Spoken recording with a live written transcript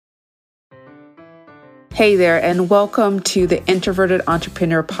Hey there, and welcome to the Introverted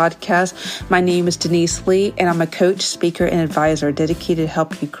Entrepreneur Podcast. My name is Denise Lee, and I'm a coach, speaker, and advisor dedicated to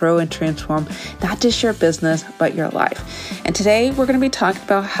help you grow and transform not just your business, but your life. And today we're going to be talking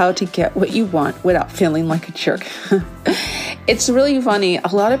about how to get what you want without feeling like a jerk. It's really funny. A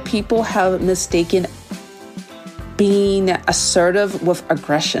lot of people have mistaken being assertive with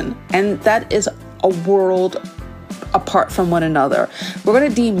aggression, and that is a world apart from one another. We're going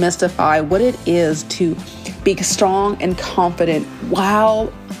to demystify what it is to be strong and confident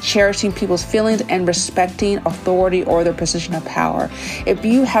while cherishing people's feelings and respecting authority or their position of power. If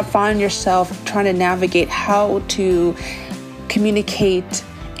you have found yourself trying to navigate how to communicate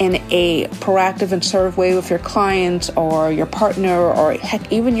in a proactive and assertive way with your clients or your partner or heck,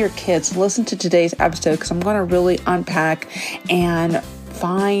 even your kids, listen to today's episode because I'm going to really unpack and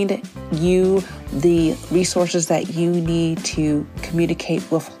find you the resources that you need to communicate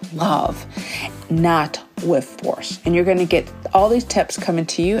with love, not with force. And you're going to get all these tips coming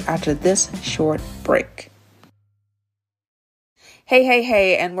to you after this short break.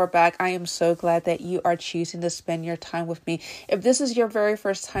 Hey, and we're back. I am so glad that you are choosing to spend your time with me. If this is your very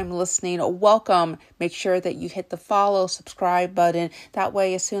first time listening, welcome. Make sure that you hit the follow, subscribe button. That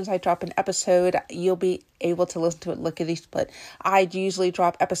way, as soon as I drop an episode, you'll be able to listen to it lickety-split. I usually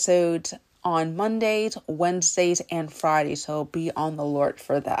drop episodes on Mondays, Wednesdays, and Fridays, so be on the alert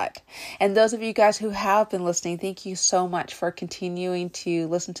for that. And those of you guys who have been listening, thank you so much for continuing to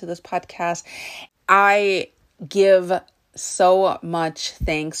listen to this podcast. I give so much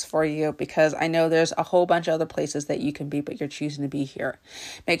thanks for you because I know there's a whole bunch of other places that you can be, but you're choosing to be here.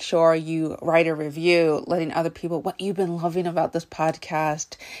 Make sure you write a review, letting other people what you've been loving about this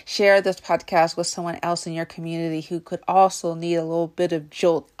podcast. Share this podcast with someone else in your community who could also need a little bit of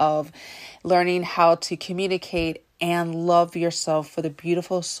jolt of learning how to communicate and love yourself for the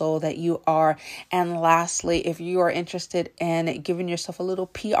beautiful soul that you are. And lastly, if you are interested in giving yourself a little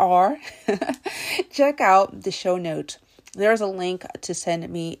PR, check out the show notes. There's a link to send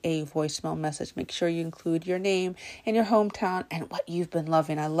me a voicemail message. Make sure you include your name and your hometown and what you've been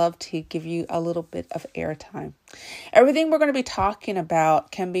loving. I love to give you a little bit of airtime. Everything we're going to be talking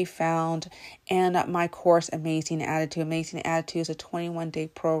about can be found in my course, Amazing Attitude. Amazing Attitude is a 21-day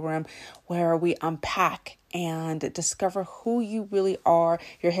program where we unpack and discover who you really are,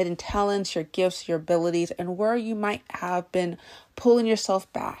 your hidden talents, your gifts, your abilities, and where you might have been pulling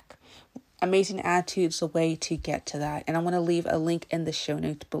yourself back. Amazing Attitude is the way to get to that. And I'm going to leave a link in the show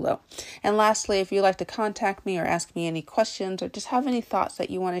notes below. And lastly, if you'd like to contact me or ask me any questions or just have any thoughts that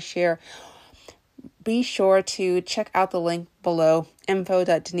you want to share, be sure to check out the link below,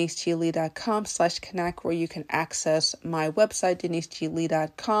 info.deniseglee.com/connect, where you can access my website,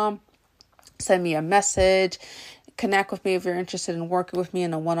 deniseglee.com. Send me a message, connect with me if you're interested in working with me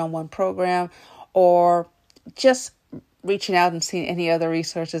in a one-on-one program, or just reaching out and seeing any other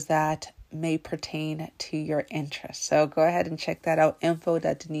resources that may pertain to your interests. So go ahead and check that out,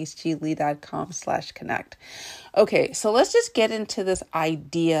 info.deniseglee.com/connect. Okay, so let's just get into this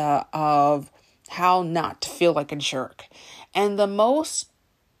idea of how not to feel like a jerk. And the most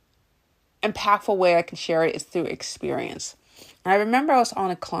impactful way I can share it is through experience. And I remember I was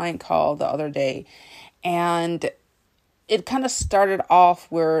on a client call the other day, and it kind of started off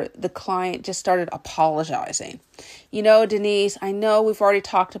where the client just started apologizing. You know, Denise, I know we've already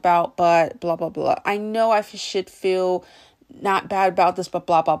talked about, but blah, blah, blah. I know I should feel not bad about this, but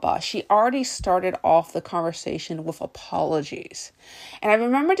blah, blah, blah. She already started off the conversation with apologies. And I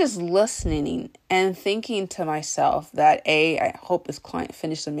remember just listening and thinking to myself that, I hope this client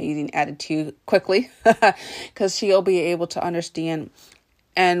finished Amazing Attitude quickly because she'll be able to understand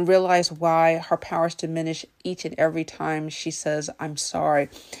and realize why her powers diminish each and every time she says, I'm sorry.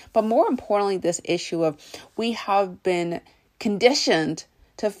 But more importantly, this issue of we have been conditioned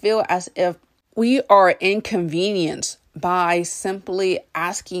to feel as if we are inconvenienced by simply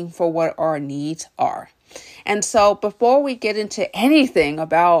asking for what our needs are. And so before we get into anything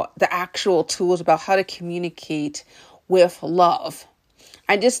about the actual tools about how to communicate with love,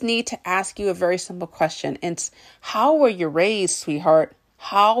 I just need to ask you a very simple question. It's, how were you raised, sweetheart?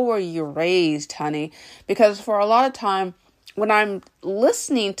 How were you raised, honey? Because for a lot of time, when I'm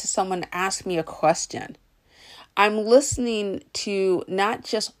listening to someone ask me a question, I'm listening to not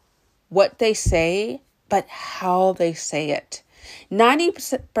just what they say, but how they say it.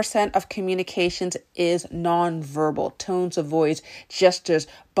 90% of communications is nonverbal, tones of voice, gestures,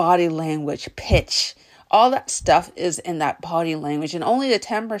 body language, pitch. All that stuff is in that body language. And only the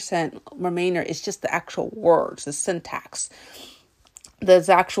 10% remainder is just the actual words, the syntax.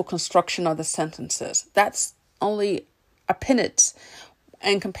 The actual construction of the sentences. That's only a peanuts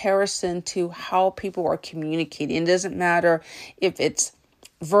in comparison to how people are communicating. It doesn't matter if it's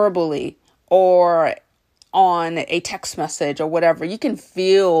verbally or on a text message or whatever. You can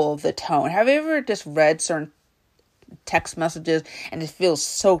feel the tone. Have you ever just read certain text messages and it feels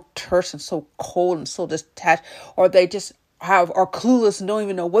so terse and so cold and so detached, or they just are clueless and don't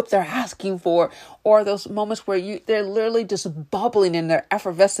even know what they're asking for, or those moments where they're literally just bubbling and they're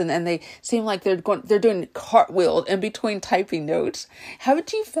effervescent and they seem like they're doing cartwheels in between typing notes.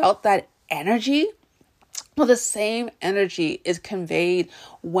 Haven't you felt that energy? Well, the same energy is conveyed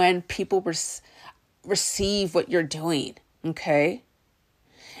when people receive what you're doing, okay?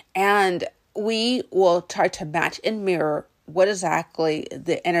 And we will try to match and mirror what exactly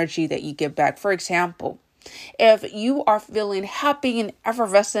the energy that you give back. For example, if you are feeling happy and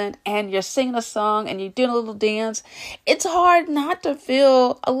effervescent and you're singing a song and you're doing a little dance, it's hard not to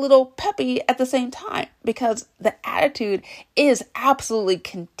feel a little peppy at the same time because the attitude is absolutely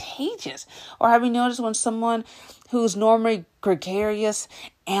contagious. Or have you noticed when someone who's normally gregarious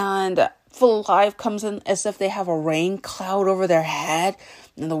and full of life comes in as if they have a rain cloud over their head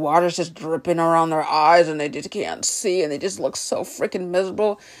and the water's just dripping around their eyes and they just can't see and they just look so freaking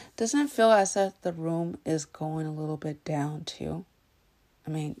miserable? Doesn't it feel as if the room is going a little bit down too? I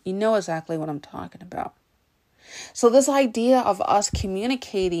mean, you know exactly what I'm talking about. So this idea of us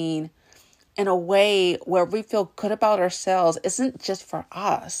communicating in a way where we feel good about ourselves isn't just for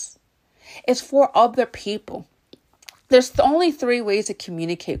us. It's for other people. There's only 3 ways to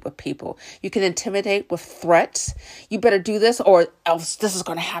communicate with people. You can intimidate with threats. You better do this or else this is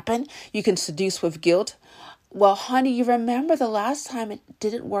going to happen. You can seduce with guilt. Well, honey, you remember the last time it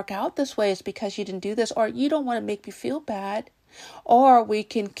didn't work out this way. It's because you didn't do this, or you don't want to make me feel bad. Or we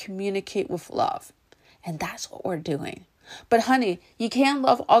can communicate with love. And that's what we're doing. But honey, you can't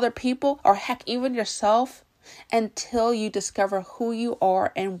love other people or heck, even yourself until you discover who you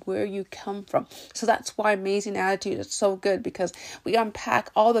are and where you come from. So that's why Amazing Attitude is so good, because we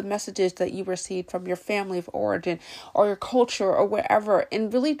unpack all the messages that you received from your family of origin or your culture or wherever,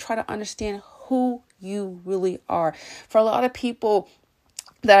 and really try to understand who you really are. For a lot of people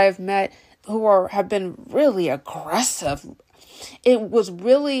that I've met who have been really aggressive, it was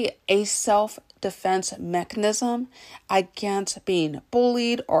really a self-defense mechanism against being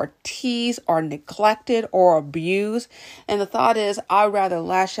bullied or teased or neglected or abused. And the thought is, I'd rather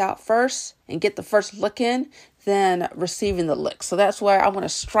lash out first and get the first lick in than receiving the lick. So that's why I want to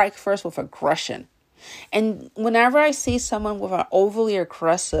strike first with aggression. And whenever I see someone with an overly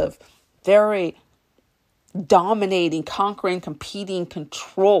aggressive, very dominating, conquering, competing,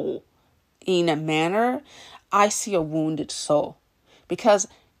 control in a manner, I see a wounded soul. Because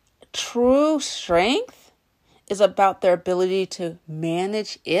true strength is about their ability to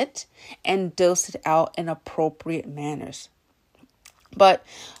manage it and dose it out in appropriate manners. But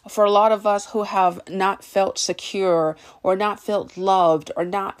for a lot of us who have not felt secure or not felt loved or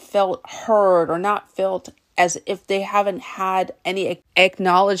not felt heard or not felt as if they haven't had any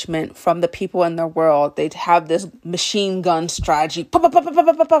acknowledgement from the people in their world, they'd have this machine gun strategy. Pop, pop, pop, pop,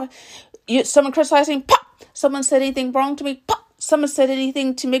 pop, pop, pop. Someone criticizing, pop. Someone said anything wrong to me, pop. Someone said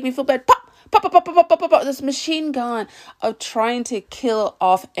anything to make me feel bad, pop. Pop, pop, pop, pop, pop, pop, pop. This machine gun of trying to kill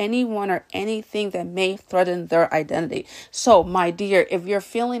off anyone or anything that may threaten their identity. So, my dear, if you're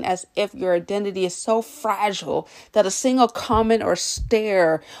feeling as if your identity is so fragile that a single comment or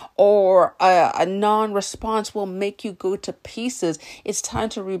stare or a non-response will make you go to pieces, it's time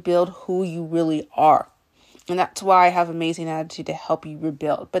to rebuild who you really are. And that's why I have Amazing Attitude to help you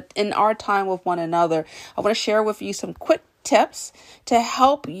rebuild. But in our time with one another, I want to share with you some quick tips to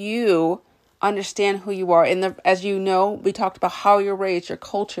help you understand who you are. And as you know, we talked about how you're raised, your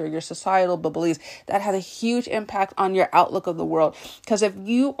culture, your societal beliefs. That has a huge impact on your outlook of the world. Because if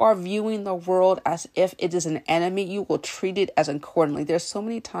you are viewing the world as if it is an enemy, you will treat it as accordingly. There's so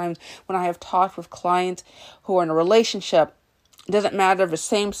many times when I have talked with clients who are in a relationship. It doesn't matter if it's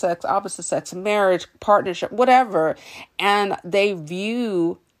same sex, opposite sex, marriage, partnership, whatever, and they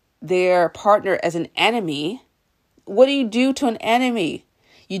view their partner as an enemy. What do you do to an enemy?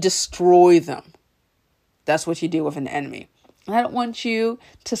 You destroy them. That's what you do with an enemy. And I don't want you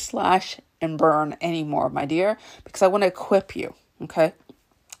to slash and burn anymore, my dear, because I want to equip you, okay?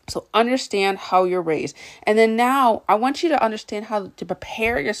 So understand how you're raised. And then now I want you to understand how to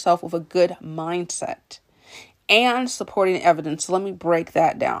prepare yourself with a good mindset and supporting evidence. So let me break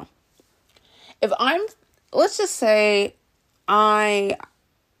that down. Let's just say I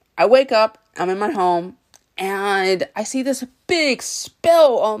wake up, I'm in my home, and I see this big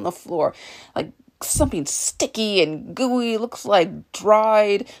spill on the floor. Like something sticky and gooey, looks like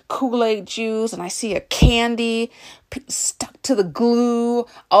dried Kool-Aid juice, and I see a candy stuck to the glue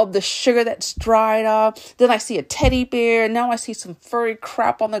of the sugar that's dried up. Then I see a teddy bear. Now I see some furry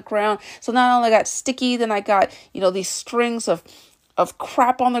crap on the ground. So not only I got sticky, then I got, these strings of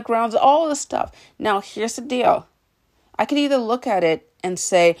crap on the ground, all this stuff. Now here's the deal. I could either look at it and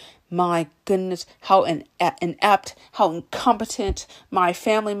say, my goodness, how inept, how incompetent my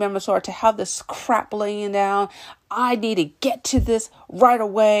family members are to have this crap laying down. I need to get to this right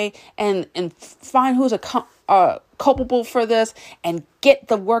away and find who's culpable for this and get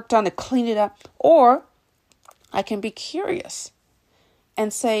the work done to clean it up. Or I can be curious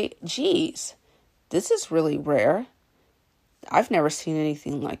and say, geez, this is really rare. I've never seen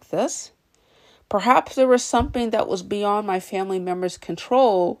anything like this. Perhaps there was something that was beyond my family members'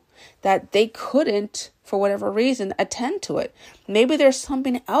 control that they couldn't, for whatever reason, attend to it. Maybe there's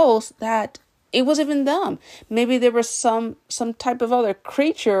something else that it wasn't even them. Maybe there was some type of other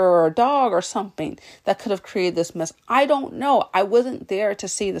creature or a dog or something that could have created this mess. I don't know. I wasn't there to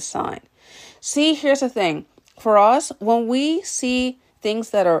see the sign. See, here's the thing. For us, when we see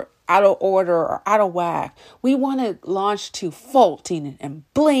things that are out of order or out of whack, we want to launch to faulting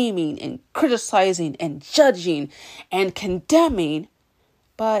and blaming and criticizing and judging and condemning.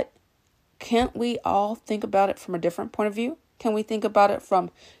 But can't we all think about it from a different point of view? Can we think about it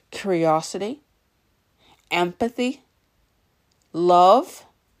from curiosity, empathy, love,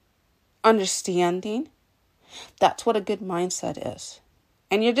 understanding? That's what a good mindset is.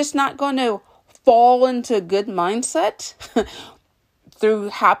 And you're just not going to fall into a good mindset through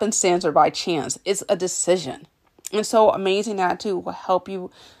happenstance or by chance. It's a decision. And so Amazing Attitude will help you,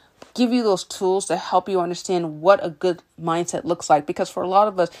 give you those tools to help you understand what a good mindset looks like. Because for a lot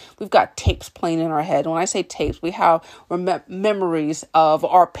of us, we've got tapes playing in our head. When I say tapes, we have memories of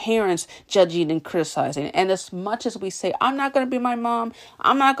our parents judging and criticizing. And as much as we say, I'm not going to be my mom,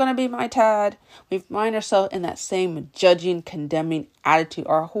 I'm not going to be my dad, we find ourselves in that same judging, condemning attitude,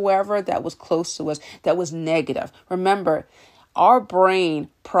 or whoever that was close to us that was negative. Remember, our brain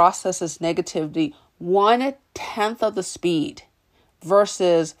processes negativity 1/10 of the speed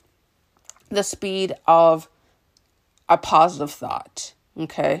versus the speed of a positive thought.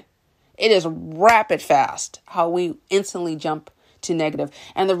 Okay. It is rapid fast how we instantly jump to negative.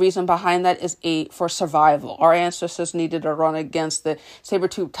 And the reason behind that is for survival. Our ancestors needed to run against the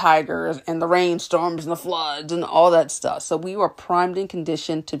saber-toothed tigers and the rainstorms and the floods and all that stuff. So we were primed and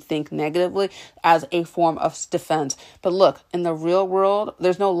conditioned to think negatively as a form of defense. But look, in the real world,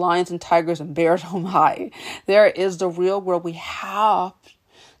 there's no lions and tigers and bears, oh my. There is the real world. We have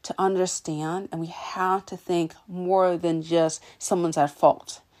to understand and we have to think more than just someone's at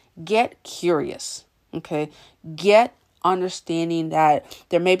fault. Get curious, okay? Get understanding that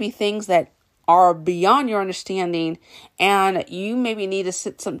there may be things that are beyond your understanding, and you maybe need to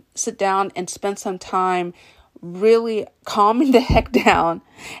sit down and spend some time really calming the heck down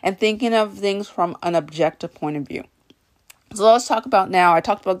and thinking of things from an objective point of view. So let's talk about now. I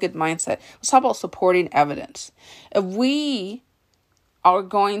talked about good mindset. Let's talk about supporting evidence. If we are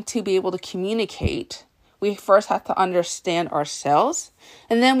going to be able to communicate, we first have to understand ourselves,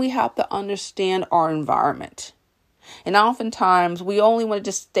 and then we have to understand our environment. And oftentimes we only want to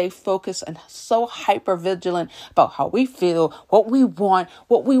just stay focused and so hyper vigilant about how we feel, what we want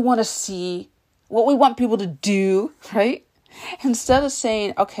to see, what we want people to do, right? Instead of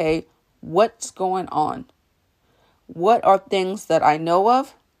saying, okay, what's going on? What are things that I know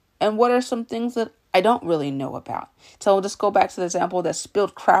of? And what are some things that I don't really know about? So we'll just go back to the example that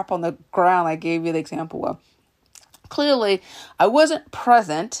spilled crap on the ground I gave you the example of. Clearly, I wasn't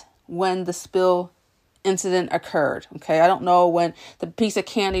present when the spill incident occurred. Okay. I don't know when the piece of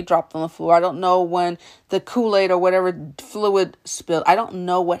candy dropped on the floor. I don't know when the Kool-Aid or whatever fluid spilled. I don't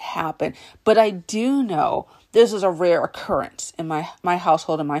know what happened, but I do know this is a rare occurrence in my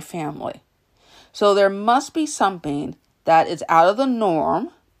household and my family. So there must be something that is out of the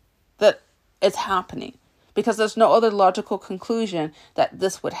norm that is happening, because there's no other logical conclusion that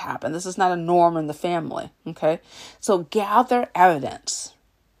this would happen. This is not a norm in the family. Okay. So gather evidence.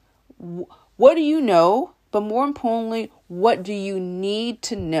 What do you know? But more importantly, what do you need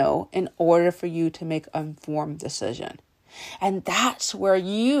to know in order for you to make an informed decision? And that's where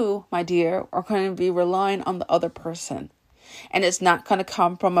you, my dear, are going to be relying on the other person. And it's not going to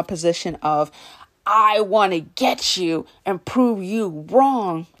come from a position of, I want to get you and prove you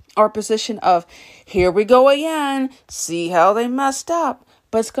wrong. Or a position of, here we go again, see how they messed up.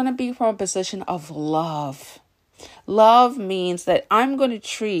 But it's going to be from a position of love. Love means that I'm going to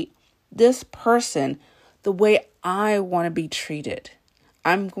treat this person the way I want to be treated.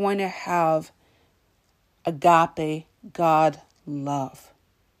 I'm going to have agape God love.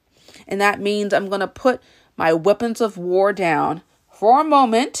 And that means I'm going to put my weapons of war down for a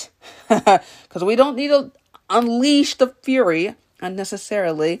moment, because we don't need to unleash the fury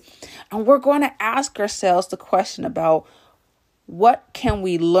unnecessarily. And we're going to ask ourselves the question about what can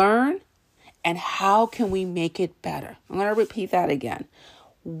we learn and how can we make it better? I'm going to repeat that again.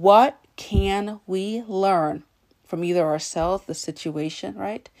 What can we learn from either ourselves, the situation,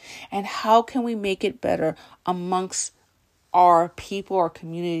 right? And how can we make it better amongst our people or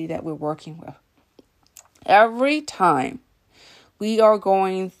community that we're working with? Every time we are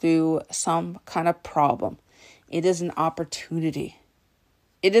going through some kind of problem, it is an opportunity.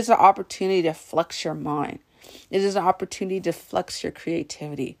 It is an opportunity to flex your mind. It is an opportunity to flex your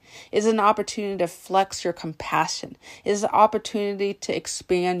creativity. It is an opportunity to flex your compassion. It is an opportunity to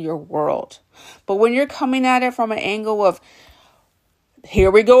expand your world. But when you're coming at it from an angle of,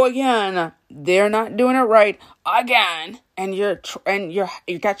 here we go again, they're not doing it right again, and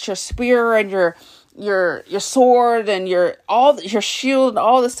you got your spear and your sword and your shield and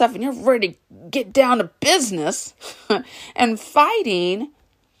all this stuff, and you're ready to get down to business and fighting.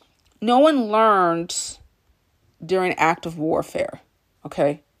 No one learns during active warfare.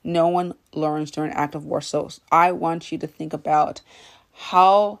 Okay? No one learns during active war. So I want you to think about,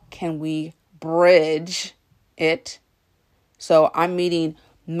 how can we bridge it? So I'm meeting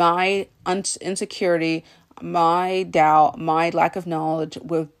my insecurity, my doubt, my lack of knowledge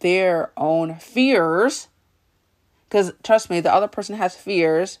with their own fears. Because trust me, the other person has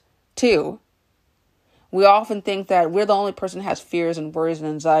fears too. We often think that we're the only person who has fears and worries and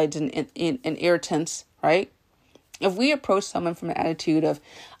anxieties and irritants, right? If we approach someone from an attitude of,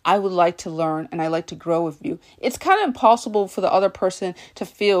 I would like to learn and I like to grow with you, it's kind of impossible for the other person to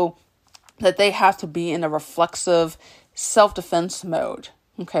feel that they have to be in a reflexive self-defense mode.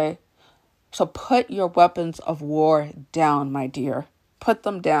 Okay? So put your weapons of war down, my dear. Put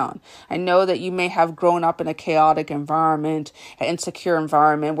them down. I know that you may have grown up in a chaotic environment, an insecure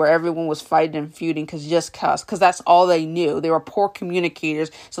environment where everyone was fighting and feuding because that's all they knew. They were poor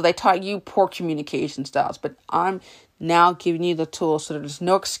communicators, so they taught you poor communication styles. But I'm now giving you the tools so there's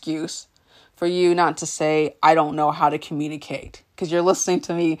no excuse for you not to say, I don't know how to communicate, because you're listening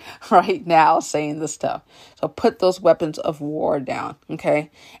to me right now saying this stuff. So put those weapons of war down, okay?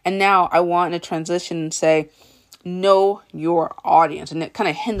 And now I want to transition and say, know your audience. And it kind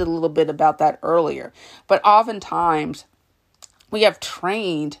of hinted a little bit about that earlier. But oftentimes we have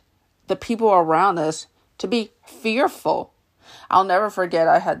trained the people around us to be fearful. I'll never forget,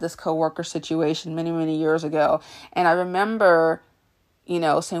 I had this coworker situation many, many years ago. And I remember,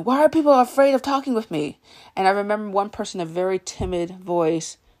 saying, why are people afraid of talking with me? And I remember one person, a very timid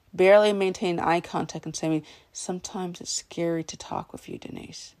voice, barely maintaining eye contact and saying, sometimes it's scary to talk with you,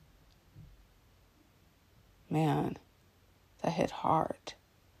 Denise. Man, that hit hard.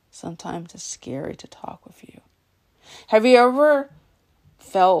 Sometimes it's scary to talk with you. Have you ever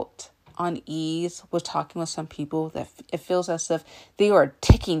felt unease with talking with some people that it feels as if they are a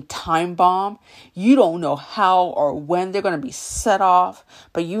ticking time bomb? You don't know how or when they're going to be set off,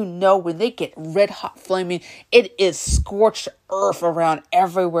 but when they get red hot flaming, it is scorched earth around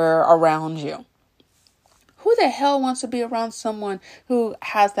everywhere around you. Who the hell wants to be around someone who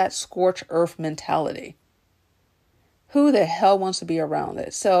has that scorched earth mentality? Who the hell wants to be around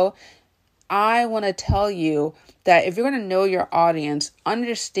it? So I want to tell you that if you're going to know your audience,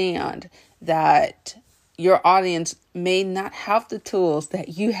 understand that your audience may not have the tools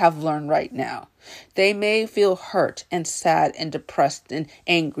that you have learned right now. They may feel hurt and sad and depressed and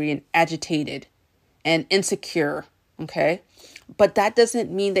angry and agitated and insecure. Okay. But that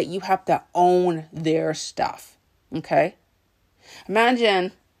doesn't mean that you have to own their stuff. Okay.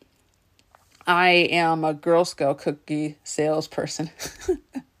 Imagine I am a Girl Scout cookie salesperson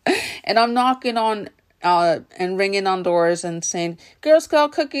and I'm knocking on and ringing on doors and saying, Girl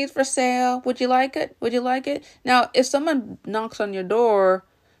Scout cookies for sale. Would you like it? Would you like it? Now, if someone knocks on your door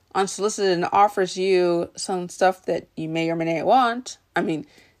unsolicited and offers you some stuff that you may or may not want,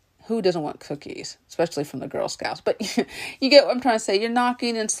 who doesn't want cookies, especially from the Girl Scouts? But you get what I'm trying to say. You're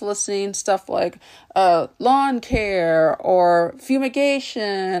knocking and soliciting stuff like lawn care or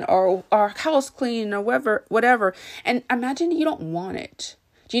fumigation or house cleaning or whatever. And imagine you don't want it.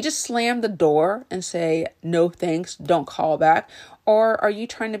 Do you just slam the door and say, no thanks, don't call back? Or are you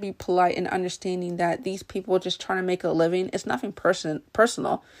trying to be polite and understanding that these people are just trying to make a living? It's nothing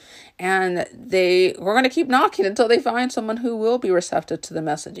personal. And we're going to keep knocking until they find someone who will be receptive to the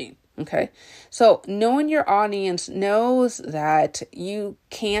messaging. Okay. So knowing your audience knows that you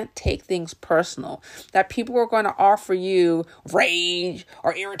can't take things personal, that people are going to offer you rage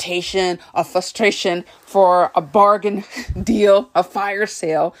or irritation or frustration for a bargain deal, a fire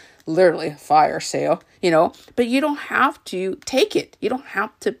sale, literally a fire sale, but you don't have to take it. You don't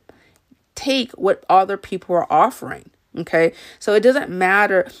have to take what other people are offering. Okay. So it doesn't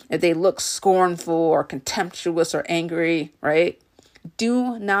matter if they look scornful or contemptuous or angry, right?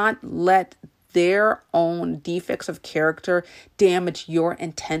 Do not let their own defects of character damage your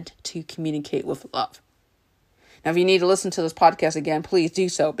intent to communicate with love. Now, if you need to listen to this podcast again, please do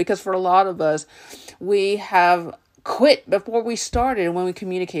so, because for a lot of us, we have quit before we started when we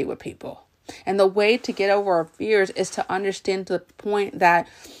communicate with people. And the way to get over our fears is to understand to the point that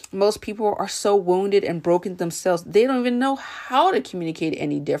most people are so wounded and broken themselves, they don't even know how to communicate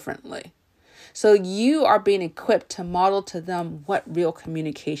any differently. So you are being equipped to model to them what real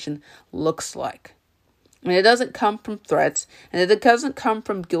communication looks like. And it doesn't come from threats, and it doesn't come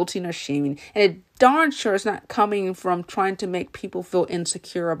from guilting or shaming, and it darn sure is not coming from trying to make people feel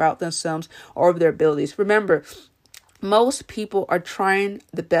insecure about themselves or their abilities. Remember, most people are trying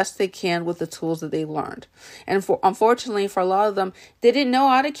the best they can with the tools that they learned. And unfortunately, for a lot of them, they didn't know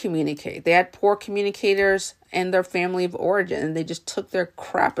how to communicate. They had poor communicators in their family of origin, and they just took their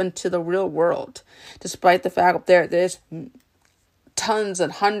crap into the real world. Despite the fact that there's tons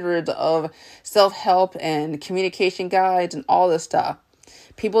and hundreds of self-help and communication guides and all this stuff.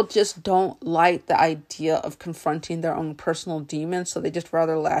 People just don't like the idea of confronting their own personal demons, so they just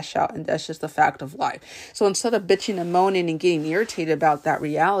rather lash out, and that's just the fact of life. So instead of bitching and moaning and getting irritated about that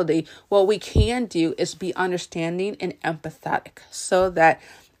reality, what we can do is be understanding and empathetic, so that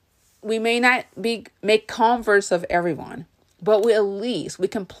we may not make converts of everyone, but we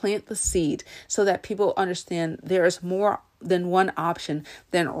can plant the seed so that people understand there is more than one option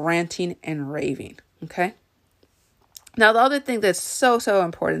than ranting and raving. Okay. Now, the other thing that's so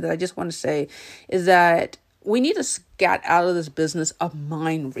important that I just want to say is that we need to get out of this business of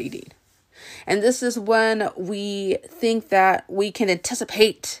mind reading. And this is when we think that we can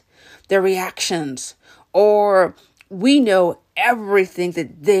anticipate their reactions, or we know everything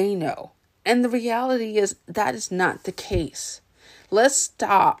that they know. And the reality is that is not the case. Let's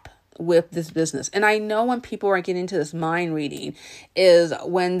stop with this business. And I know when people are getting into this mind reading is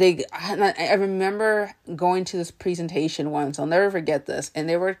when I remember going to this presentation once, I'll never forget this, and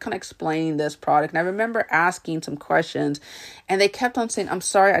they were kind of explaining this product, and I remember asking some questions, and they kept on saying, I'm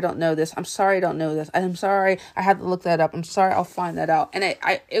sorry, I don't know this. I'm sorry, I don't know this. I'm sorry, I had to look that up. I'm sorry, I'll find that out. And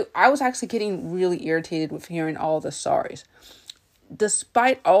I was actually getting really irritated with hearing all the sorries.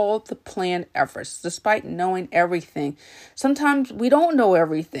 Despite all the planned efforts, despite knowing everything, sometimes we don't know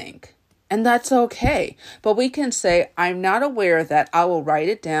everything, and that's okay. But we can say, I'm not aware of that. I will write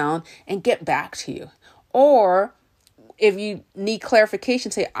it down and get back to you. Or if you need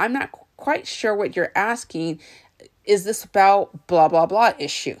clarification, say, I'm not quite sure what you're asking. Is this about blah, blah, blah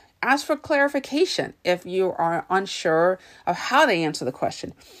issue? Ask for clarification if you are unsure of how to answer the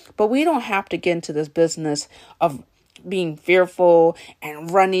question. But we don't have to get into this business of being fearful and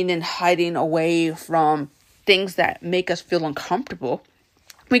running and hiding away from things that make us feel uncomfortable.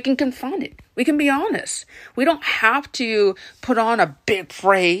 We can confront it. We can be honest. We don't have to put on a big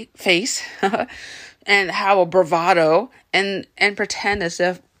face and have a bravado and pretend as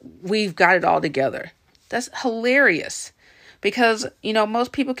if we've got it all together. That's hilarious. Because,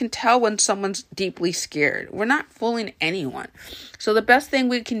 most people can tell when someone's deeply scared. We're not fooling anyone. So the best thing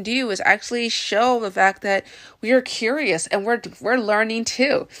we can do is actually show the fact that we are curious and we're learning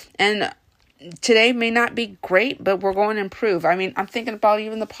too. And today may not be great, but we're going to improve. I mean, I'm thinking about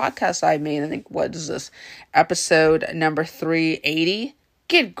even the podcast I made. I think, what is this? Episode number 380?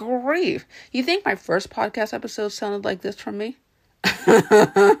 Good grief. You think my first podcast episode sounded like this from me?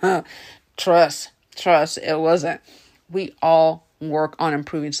 Trust, it wasn't. We all work on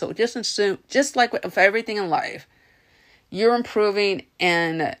improving. So just assume, just like with everything in life, you're improving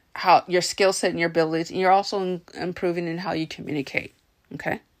in how your skill set and your abilities, and you're also improving in how you communicate.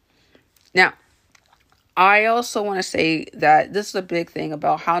 Okay. Now, I also want to say that this is a big thing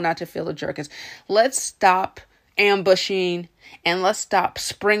about how not to feel a jerk is let's stop ambushing and let's stop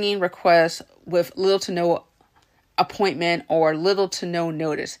springing requests with little to no appointment or little to no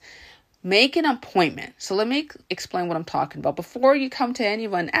notice. Make an appointment. So let me explain what I'm talking about. Before you come to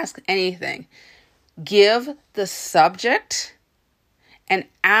anyone, ask anything. Give the subject and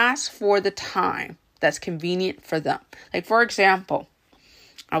ask for the time. that's convenient for them. Like, for example,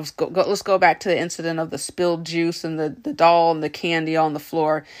 let's go back to the incident of the spilled juice and the doll and the candy on the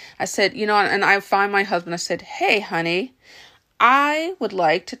floor. I said, and I find my husband, I said, hey, honey, I would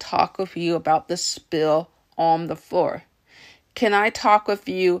like to talk with you about the spill on the floor. Can I talk with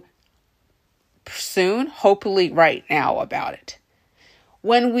you soon? Hopefully right now about it.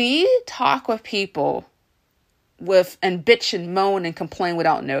 When we talk with people and bitch and moan and complain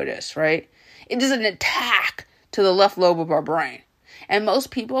without notice, right? It is an attack to the left lobe of our brain. And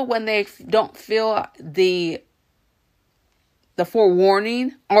most people, when they don't feel the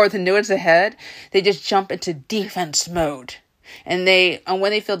forewarning or the notice ahead, they just jump into defense mode. And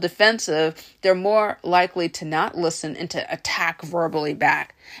when they feel defensive, they're more likely to not listen and to attack verbally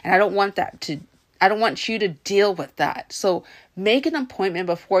back. And I don't want you to deal with that. So make an appointment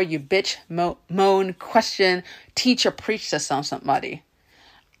before you bitch, moan, question, teach, or preach to somebody.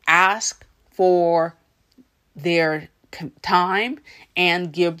 Ask for their time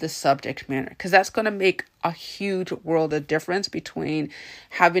and give the subject matter, because that's going to make a huge world of difference between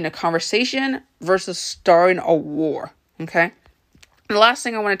having a conversation versus starting a war. Okay. The last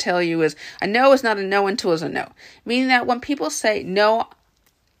thing I want to tell you is a no is not a no until it's a no. Meaning that when people say no,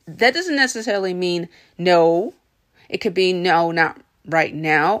 that doesn't necessarily mean no. It could be no, not right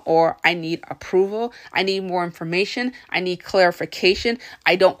now, or I need approval. I need more information. I need clarification.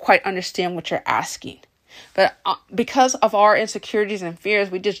 I don't quite understand what you're asking. But because of our insecurities and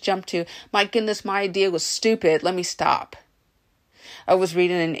fears, we just jump to, my goodness, my idea was stupid. Let me stop. I was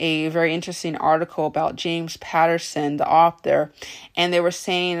reading a very interesting article about James Patterson, the author, and they were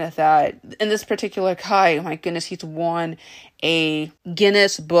saying that in this particular guy, my goodness, he's won a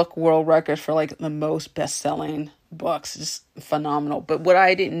Guinness Book World Record for like the most best-selling books. Just phenomenal. But what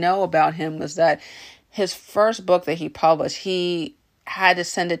I didn't know about him was that his first book that he published, he had to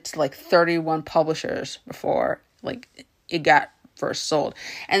send it to like 31 publishers before like it got first sold.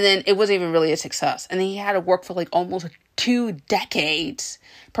 And then it wasn't even really a success. And then he had to work for like almost 2 decades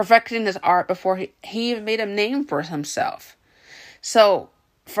perfecting his art before he even made a name for himself. So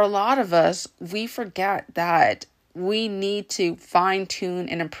for a lot of us, we forget that we need to fine tune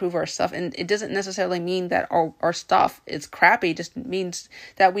and improve our stuff. And it doesn't necessarily mean that our stuff is crappy. It just means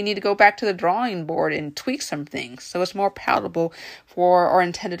that we need to go back to the drawing board and tweak some things so it's more palatable for our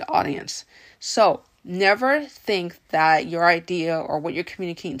intended audience. So never think that your idea or what you're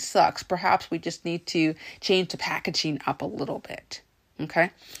communicating sucks. Perhaps we just need to change the packaging up a little bit.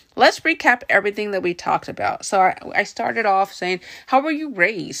 Okay, let's recap everything that we talked about. So I started off saying, how were you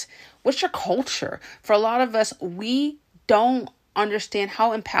raised? What's your culture? For a lot of us, we don't understand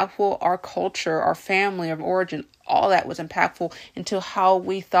how impactful our culture, our family of origin, all that was impactful into how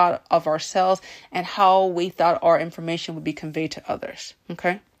we thought of ourselves and how we thought our information would be conveyed to others.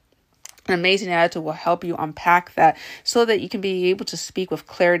 Okay. An amazing attitude will help you unpack that so that you can be able to speak with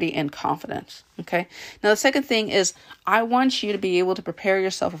clarity and confidence. Okay. Now, the second thing is I want you to be able to prepare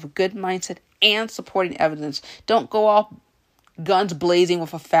yourself with a good mindset and supporting evidence. Don't go off guns blazing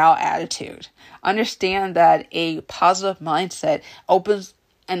with a foul attitude. Understand that a positive mindset opens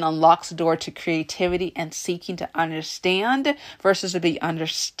and unlocks the door to creativity and seeking to understand versus to be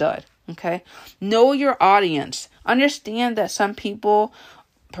understood. Okay. Know your audience. Understand that some people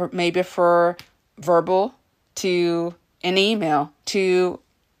may prefer verbal to an email, to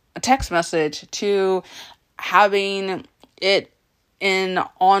a text message, to having it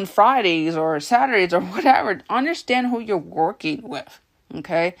on Fridays or Saturdays or whatever. Understand who you're working with.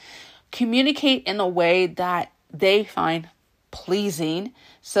 Okay. Communicate in a way that they find pleasing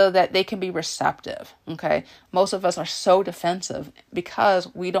so that they can be receptive. Okay. Most of us are so defensive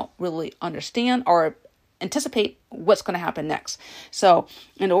because we don't really understand or anticipate what's going to happen next. So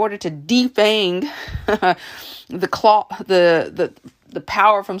in order to defang the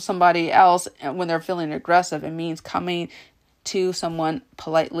power from somebody else when they're feeling aggressive, it means coming to someone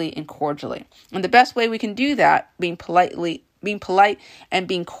politely and cordially. And the best way we can do that, being polite and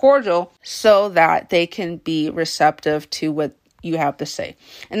being cordial so that they can be receptive to what you have to say.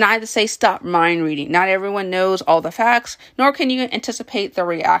 And I have to say, stop mind reading. Not everyone knows all the facts, nor can you anticipate the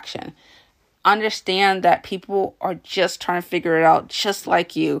reaction. Understand that people are just trying to figure it out just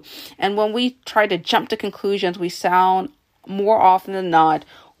like you. And when we try to jump to conclusions, we sound more often than not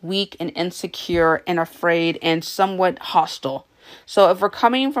weak and insecure and afraid and somewhat hostile. So if we're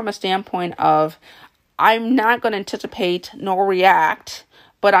coming from a standpoint of, I'm not going to anticipate nor react,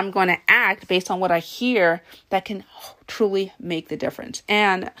 but I'm going to act based on what I hear, that can truly make the difference.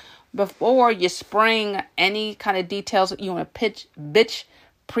 And before you spring any kind of details that you want to pitch, bitch,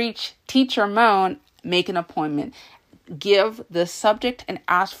 preach, teach, or moan, make an appointment. give the subject and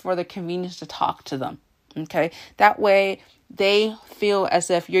ask for the convenience to talk to them. Okay. That way they feel as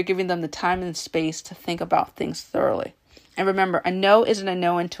if you're giving them the time and space to think about things thoroughly. And remember, a no isn't a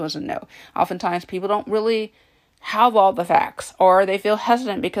no until it's a no. Oftentimes people don't really have all the facts, or they feel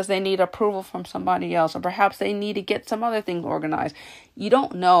hesitant because they need approval from somebody else, or perhaps they need to get some other things organized. You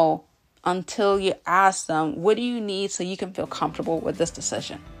don't know until you ask them, what do you need so you can feel comfortable with this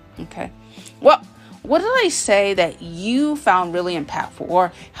decision? Okay. Well, what did I say that you found really impactful?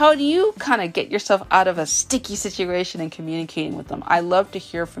 Or how do you kind of get yourself out of a sticky situation and communicating with them? I love to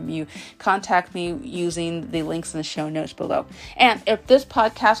hear from you. Contact me using the links in the show notes below. And if this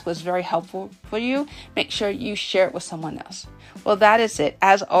podcast was very helpful for you, make sure you share it with someone else. Well, that is it.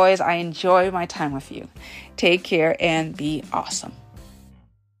 As always, I enjoy my time with you. Take care and be awesome.